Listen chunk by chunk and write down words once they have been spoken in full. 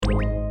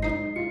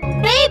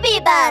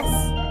baby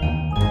bus!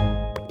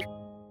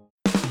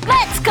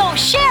 Let's go,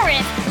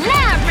 Sheriff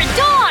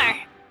Labrador!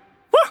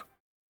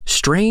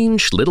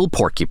 Strange little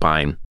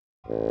porcupine.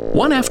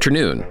 One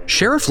afternoon,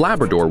 Sheriff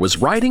Labrador was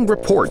writing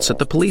reports at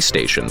the police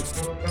station.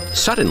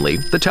 Suddenly,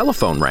 the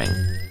telephone rang.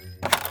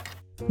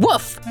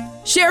 Woof!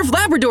 Sheriff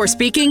Labrador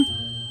speaking.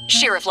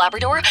 Sheriff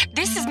Labrador,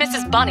 this is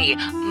Mrs. Bunny.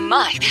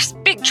 My, there's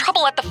big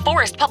trouble at the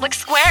Forest Public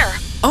Square.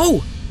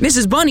 Oh,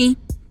 Mrs. Bunny,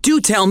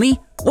 do tell me,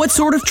 what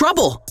sort of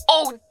trouble?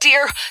 Oh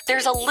dear,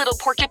 there's a little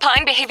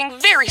porcupine behaving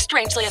very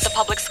strangely at the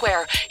public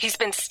square. He's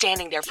been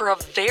standing there for a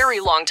very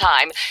long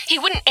time. He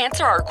wouldn't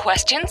answer our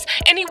questions,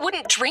 and he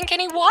wouldn't drink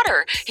any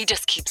water. He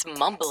just keeps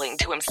mumbling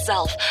to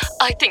himself.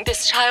 I think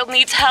this child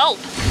needs help.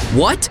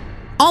 What?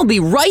 I'll be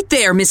right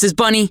there, Mrs.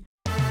 Bunny.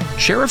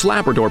 Sheriff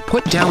Labrador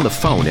put down the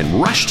phone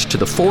and rushed to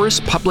the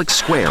Forest Public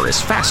Square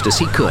as fast as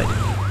he could.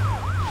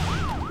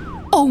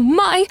 Oh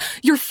my,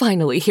 you're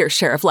finally here,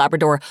 Sheriff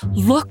Labrador.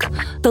 Look,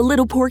 the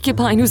little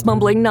porcupine who's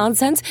mumbling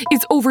nonsense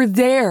is over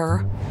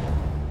there.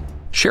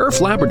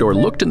 Sheriff Labrador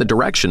looked in the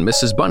direction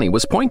Mrs. Bunny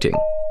was pointing.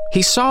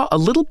 He saw a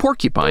little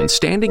porcupine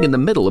standing in the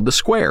middle of the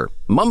square,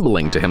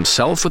 mumbling to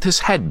himself with his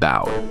head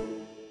bowed.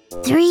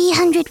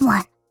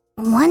 301,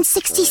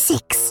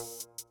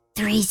 166,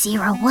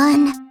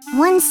 301,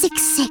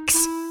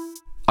 166.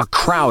 A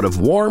crowd of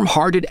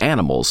warm-hearted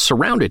animals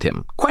surrounded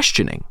him,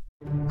 questioning.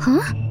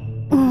 Huh?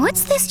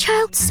 What's this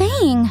child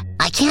saying?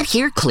 I can't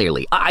hear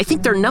clearly. I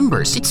think they're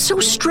numbers. It's so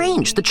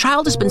strange. The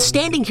child has been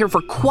standing here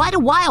for quite a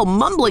while,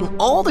 mumbling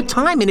all the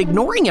time and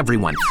ignoring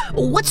everyone.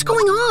 What's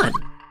going on?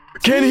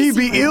 Can he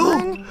be ill?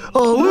 A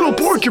little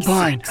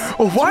porcupine.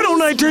 Why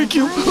don't I take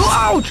you?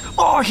 Ouch!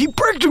 Oh, he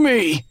pricked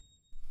me!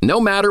 No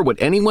matter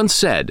what anyone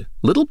said,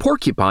 little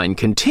porcupine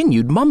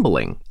continued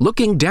mumbling,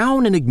 looking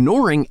down and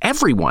ignoring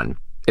everyone.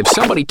 If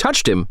somebody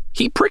touched him,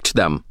 he pricked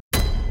them.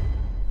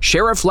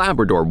 Sheriff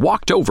Labrador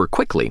walked over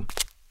quickly.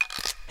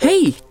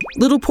 Hey,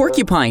 little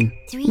porcupine,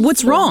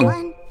 what's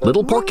wrong?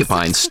 Little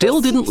porcupine still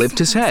didn't lift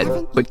his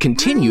head, but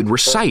continued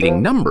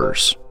reciting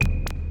numbers.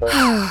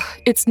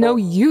 It's no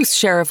use,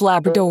 Sheriff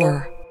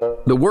Labrador.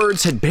 The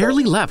words had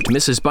barely left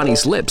Mrs.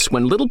 Bunny's lips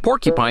when little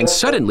porcupine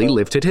suddenly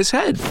lifted his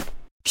head.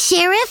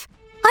 Sheriff?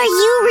 Are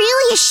you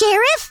really a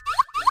sheriff?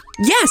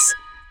 Yes,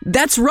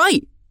 that's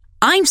right.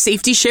 I'm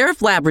Safety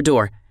Sheriff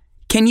Labrador.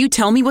 Can you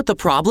tell me what the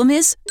problem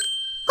is?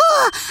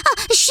 Oh,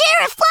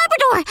 Sheriff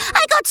Labrador!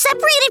 I got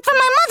separated from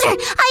my mother!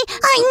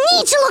 I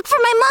need to look for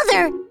my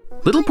mother!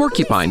 Little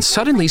porcupine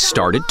suddenly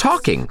started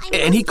talking,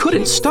 and he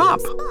couldn't stop.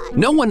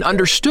 No one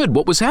understood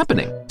what was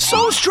happening.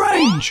 So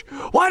strange!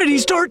 Why did he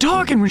start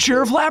talking when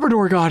Sheriff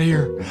Labrador got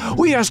here?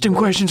 We asked him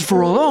questions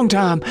for a long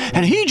time,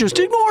 and he just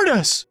ignored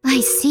us. I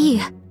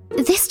see.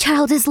 This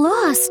child is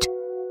lost.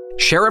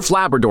 Sheriff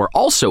Labrador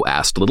also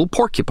asked little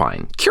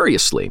porcupine,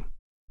 curiously.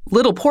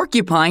 Little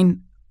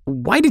porcupine,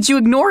 why did you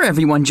ignore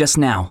everyone just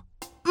now?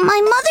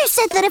 My mother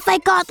said that if I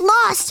got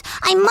lost,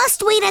 I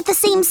must wait at the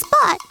same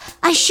spot.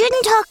 I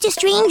shouldn't talk to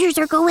strangers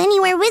or go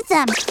anywhere with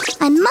them.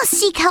 I must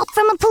seek help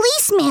from a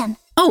policeman.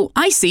 Oh,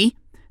 I see.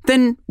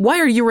 Then why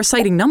are you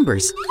reciting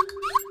numbers?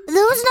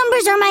 Those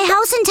numbers are my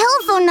house and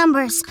telephone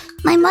numbers.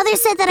 My mother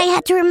said that I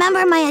had to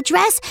remember my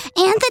address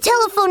and the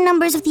telephone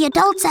numbers of the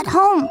adults at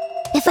home.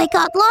 If I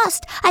got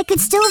lost, I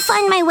could still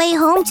find my way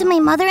home to my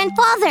mother and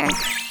father.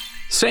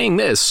 Saying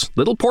this,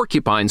 little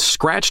porcupine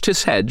scratched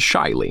his head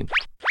shyly.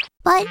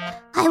 But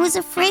I was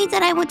afraid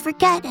that I would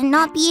forget and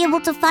not be able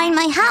to find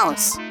my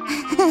house.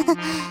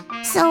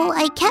 So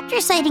I kept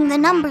reciting the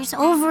numbers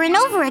over and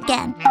over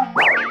again.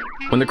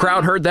 When the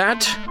crowd heard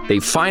that, they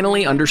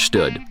finally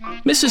understood.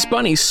 Mrs.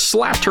 Bunny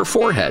slapped her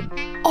forehead.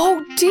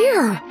 Oh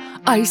dear,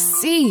 I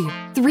see.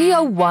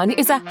 301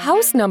 is a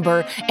house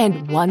number,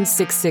 and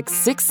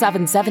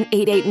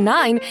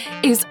 166677889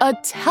 is a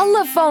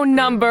telephone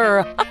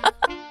number.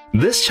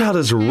 This child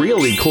is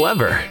really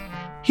clever.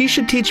 He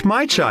should teach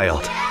my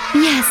child.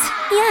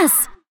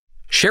 Yes.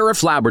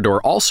 Sheriff Labrador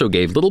also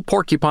gave little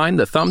porcupine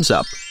the thumbs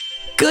up.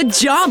 Good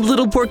job,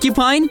 little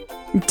porcupine.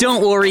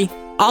 Don't worry,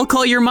 I'll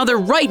call your mother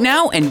right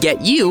now and get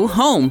you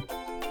home.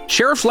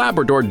 Sheriff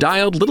Labrador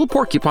dialed little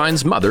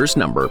porcupine's mother's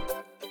number.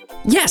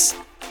 Yes,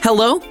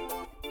 hello?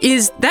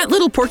 Is that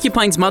little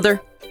porcupine's mother?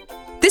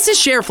 This is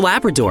Sheriff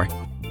Labrador.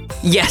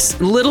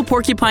 Yes, little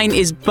porcupine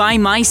is by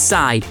my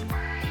side.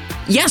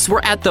 Yes, we're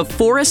at the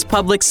Forest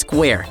Public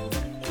Square.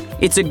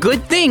 It's a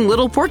good thing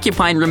little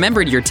porcupine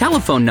remembered your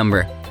telephone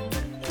number.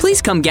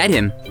 Please come get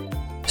him.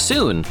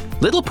 Soon,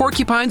 little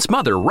porcupine's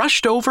mother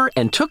rushed over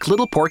and took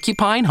little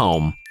porcupine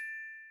home.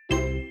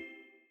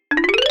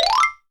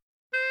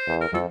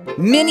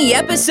 Mini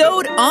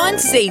episode on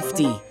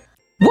safety.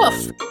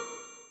 Woof!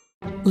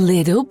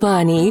 Little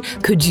Bunny,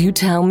 could you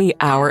tell me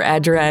our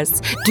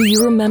address? Do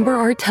you remember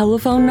our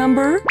telephone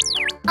number?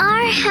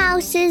 Our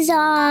house is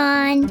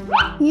on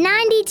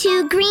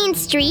 92 Green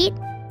Street,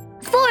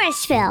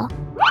 Forestville.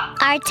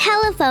 Our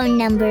telephone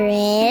number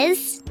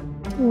is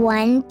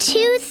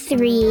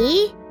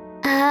 123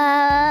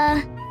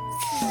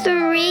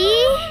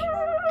 3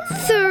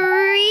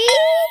 3?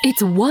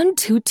 It's 1,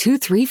 2, 2,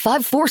 3,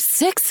 5, 4,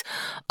 6.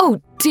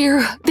 Oh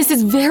dear, this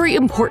is very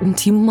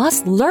important. You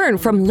must learn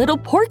from Little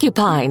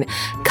Porcupine.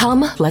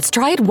 Come, let's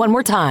try it one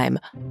more time.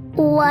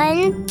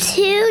 1,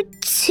 2,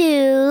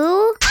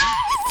 2,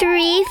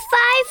 3,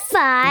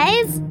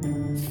 5, 5.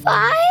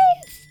 5?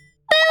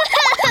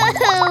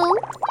 Boo-hoo!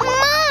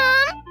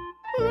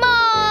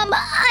 Mom,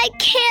 I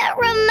can't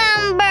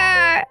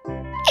remember.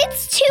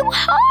 It's too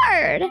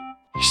hard.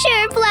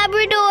 Sheriff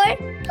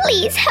Labrador,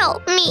 please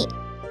help me.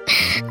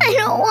 I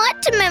don't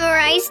want to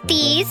memorize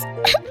these.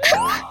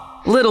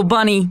 Little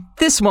bunny,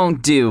 this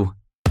won't do.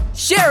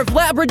 Sheriff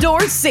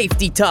Labrador's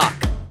Safety Talk.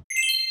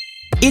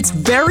 It's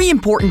very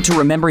important to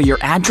remember your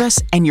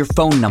address and your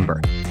phone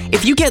number.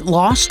 If you get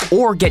lost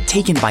or get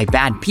taken by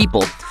bad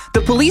people,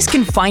 the police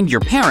can find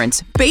your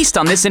parents based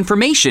on this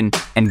information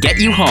and get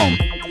you home.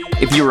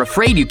 If you're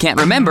afraid you can't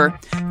remember,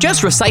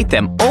 just recite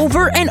them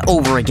over and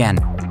over again.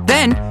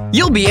 Then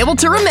you'll be able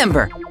to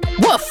remember.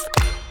 Woof!